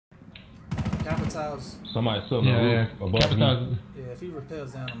Capitals. Somebody still on the roof above me. Yeah, if he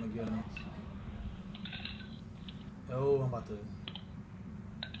repels down, I'm gonna get him. Oh, I'm about to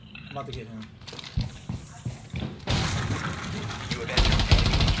get him. You have entered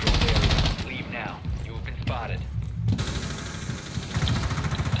enemy controlled area. Leave now. You have been spotted.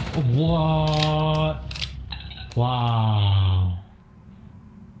 What? Wow.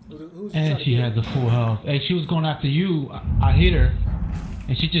 And she had the full health. Hey, she was going after you. I hit her,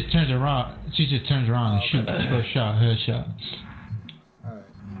 and she just turns around. And shoots. First shot, headshot. Alright.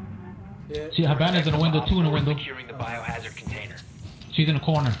 Yeah. See, Havana's in the window, two in the window. Securing the biohazard container. She's in the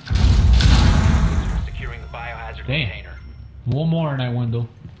corner. Securing the biohazard Damn. container. One more in that window.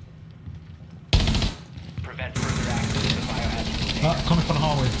 Prevent further access to the biohazard container. Coming from the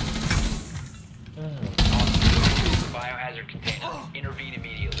hallway. The biohazard container. Intervene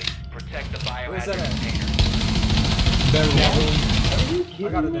immediately. Protect the biohazard container. Bedroom. I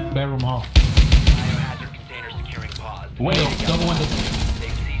got it down. Bedroom hall. Biohazard container securing paused. Window. Double window.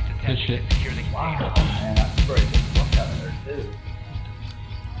 They've ceased Good attempting shit. to secure the container. Wow, man, I sprayed the fuck out of there too.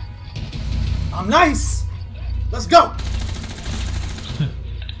 I'm nice. Let's go.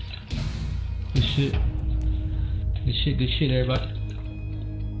 Good shit. Good shit, everybody.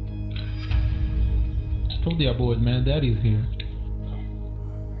 Told y'all boys, man, Daddy's here.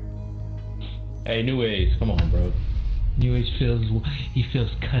 Hey, New Age, come on, bro. New Age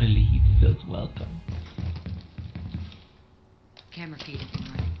feels cuddly. He feels welcome. Camera feed has been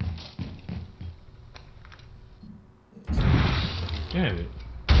running. Damn it.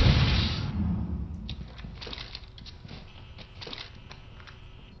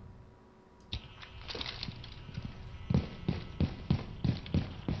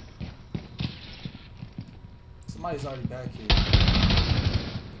 Somebody's already back here.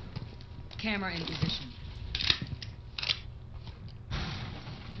 Camera in position.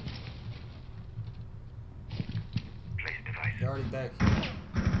 They're already back here.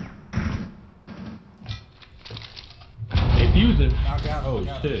 They fused him. I got him. Oh, I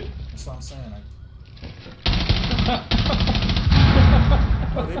got shit. him. That's what I'm saying.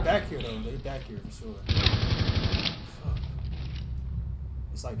 Oh, they back here though. They back here for sure. Fuck.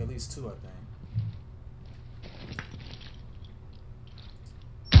 It's like at least two, I think.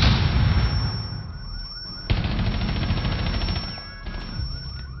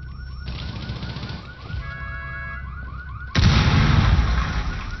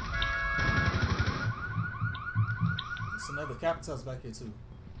 It's another Capitals back here too.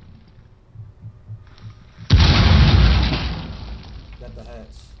 Got the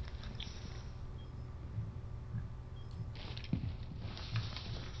hatch.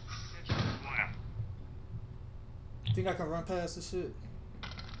 Think I can run past this shit?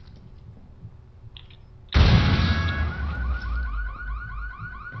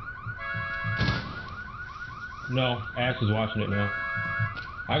 No, Ash is watching it now.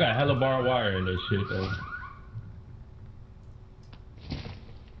 I got hella barbed wire in this shit, though.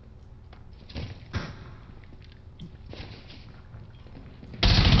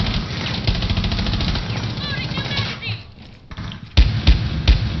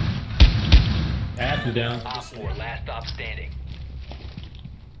 Ash is down. Op 4, last stop standing.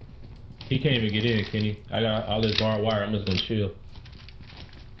 He can't even get in, can he? I got all this barbed wire. I'm just gonna chill.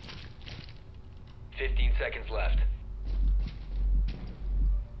 15 seconds left.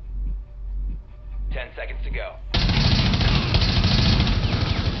 10 seconds to go.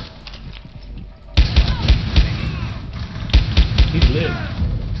 He's lit.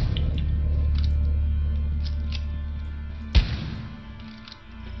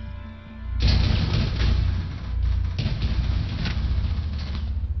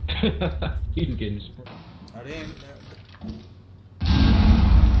 He's getting sprayed. I didn't. I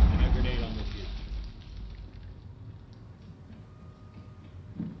got a grenade on this kid.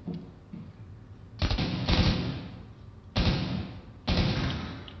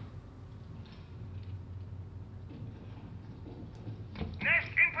 Nest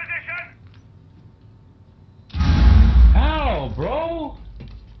in position! Ow, bro!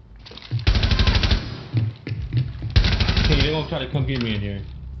 Okay, they're gonna try to come get me in here.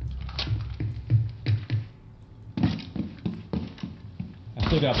 I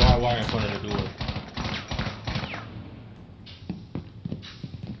still got barbed wire in front of the door.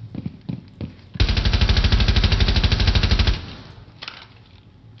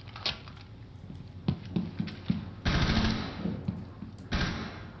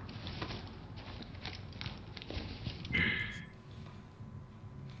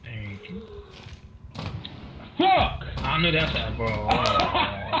 Fuck! I knew that's that, bro.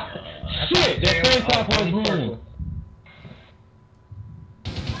 Shit, that first off was room.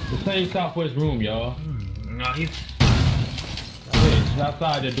 The same southwest room, y'all. No, he's Twitch,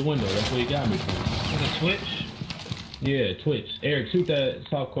 outside the window. That's where he got me from. a Twitch. Yeah, Twitch. Eric, shoot that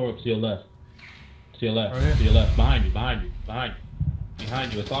south corner to your left. To your left. Right here? To your left. Behind you. Behind you. Behind you.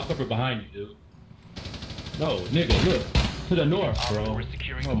 Behind you. It's all covered behind you, dude. No, nigga, look. To the north, bro. We're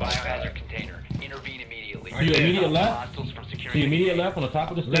securing the biohazard container. Intervene immediately. To your immediate left. Hostiles from To securing your the immediate container. left on the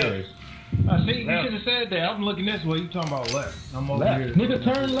top of the stairs. I see. You should have said that. I'm looking this way. You talking about left? I'm over Left. here. Nigga,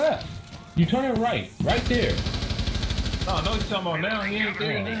 turn left. You turn it right. Right there. No, I know what you're talking about now. He ain't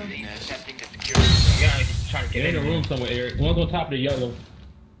there now. Attempting to secure the Yeah, he's trying to Get get in the room somewhere, Eric. One's on top of the yellow.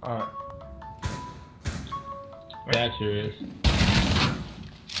 Alright. That sure is. I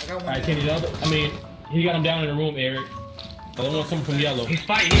got one. Alright, Kenny, the other, I mean, he got him down in the room, Eric. The other one's coming from yellow. He's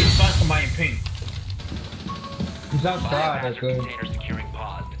fighting somebody in pink. He's outside. biohazard container securing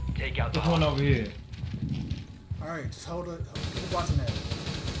paused. Take out the This one over here. All right, just hold it. Keep watching that.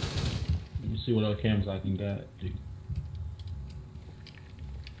 Let me see what other cameras I can get.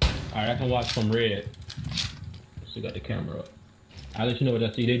 Alright, I can watch from red. Still got the camera up. I'll let you know what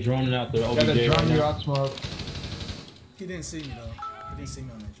I see. They droning out the OBJ Got the right drum you now. out smoke. He didn't see me though. He didn't see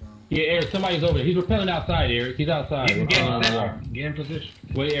me on that drone. Yeah, Eric, somebody's over there. He's repelling outside, Eric. He's outside. You can get in Repelling on the wall. position. Get in position.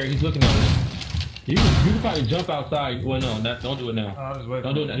 Wait, Eric, he's looking at me. You can probably jump outside. Well, no, don't do it now. I'll just wait.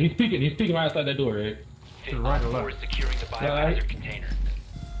 Don't do it now. He's peeking right outside that door, Eric. To the right or Op 4 left? is securing the Yeah, biohazard container.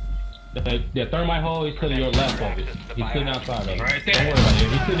 The thermite hole, he's to your left of it. He's sitting outside of it. Right Don't there. worry about it.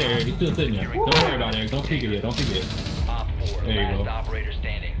 He's sitting there. He's still sitting there. Don't worry about it. Don't peek at it. Don't peek at it. Op 4, There you last go. operator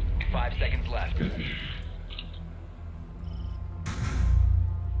standing. 5 seconds left.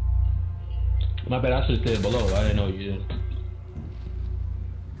 My bad. I should have said below. I didn't know you did.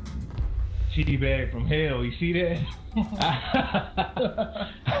 Cheaty bag from hell. You see that?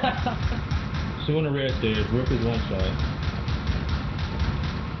 Two on the red stairs. Rip is one shot.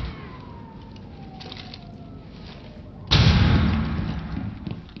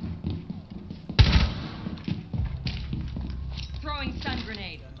 Throwing stun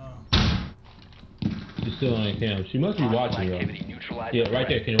grenade. She's still on the cam. She must be watching though. Activity neutralized. Yeah, right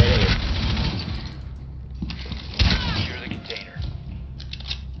there. Can you right there? Secure the container.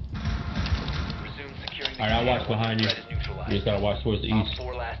 Resume securing the Alright, I'll watch container behind you. once the threat is neutralized. You just gotta watch towards the Op east.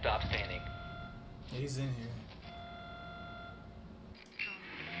 4 last stop standing. Yeah, he's in here.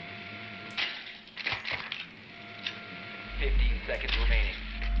 Seconds remaining.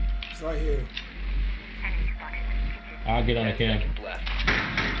 It's right here. I'll get on the 10 cam. seconds left.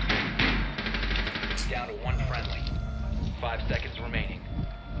 Down to one friendly. 5 seconds remaining.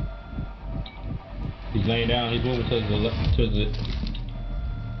 He's laying down. He's moving to the left. To the.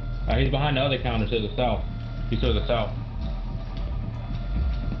 He's behind the other counter to the south. He's to the south.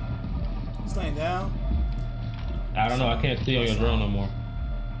 He's laying down. I don't know. I can't see on your drone no more.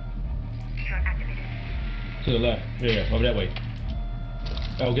 To the left. Yeah, over that way.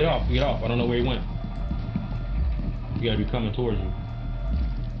 Oh, get off. Get off. I don't know where he went. You gotta be coming towards you.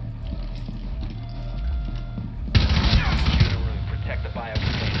 Secure the room. Protect the bio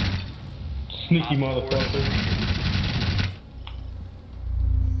container. Sneaky motherfucker.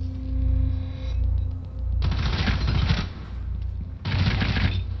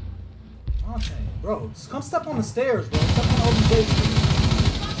 Bro, just come step on the stairs, bro. Step on the OBJ.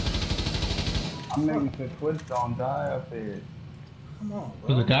 I'm making the twist don't die up here. Come on,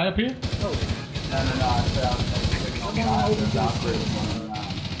 bro. There's a guy up here? No. No, I said I was making the twist don't die. There's one around.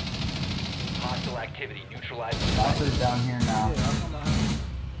 Hostile activity neutralized. Doctor's down here now. Yeah, I'm on behind.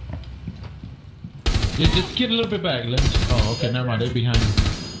 Just get a little bit back. Let me. Oh, okay. Never mind. They're behind you.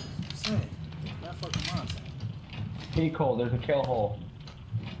 Same. That fucking nonsense. Peek hole, there's a kill hole.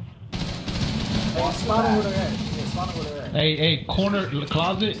 Hey, spot them where they're at. Yeah, spot them where they're at. Hey, corner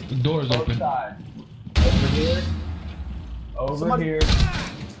closet. The door is Both open. sides. Over here. Over Somebody- here.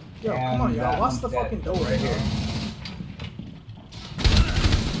 Yo, And come on, y'all. that Watch one's the dead. fucking door, Right here. here.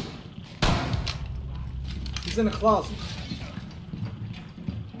 He's in the closet.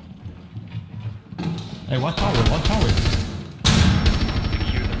 Hey, watch tower. Watch tower.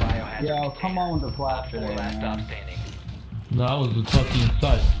 Secure the biohazard Yo, come on with the Op flash 4 today, last stop man. standing. No, I was fucking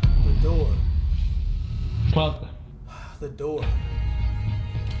inside. The door. Closet. The door.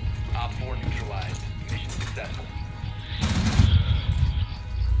 Op 4 neutralized.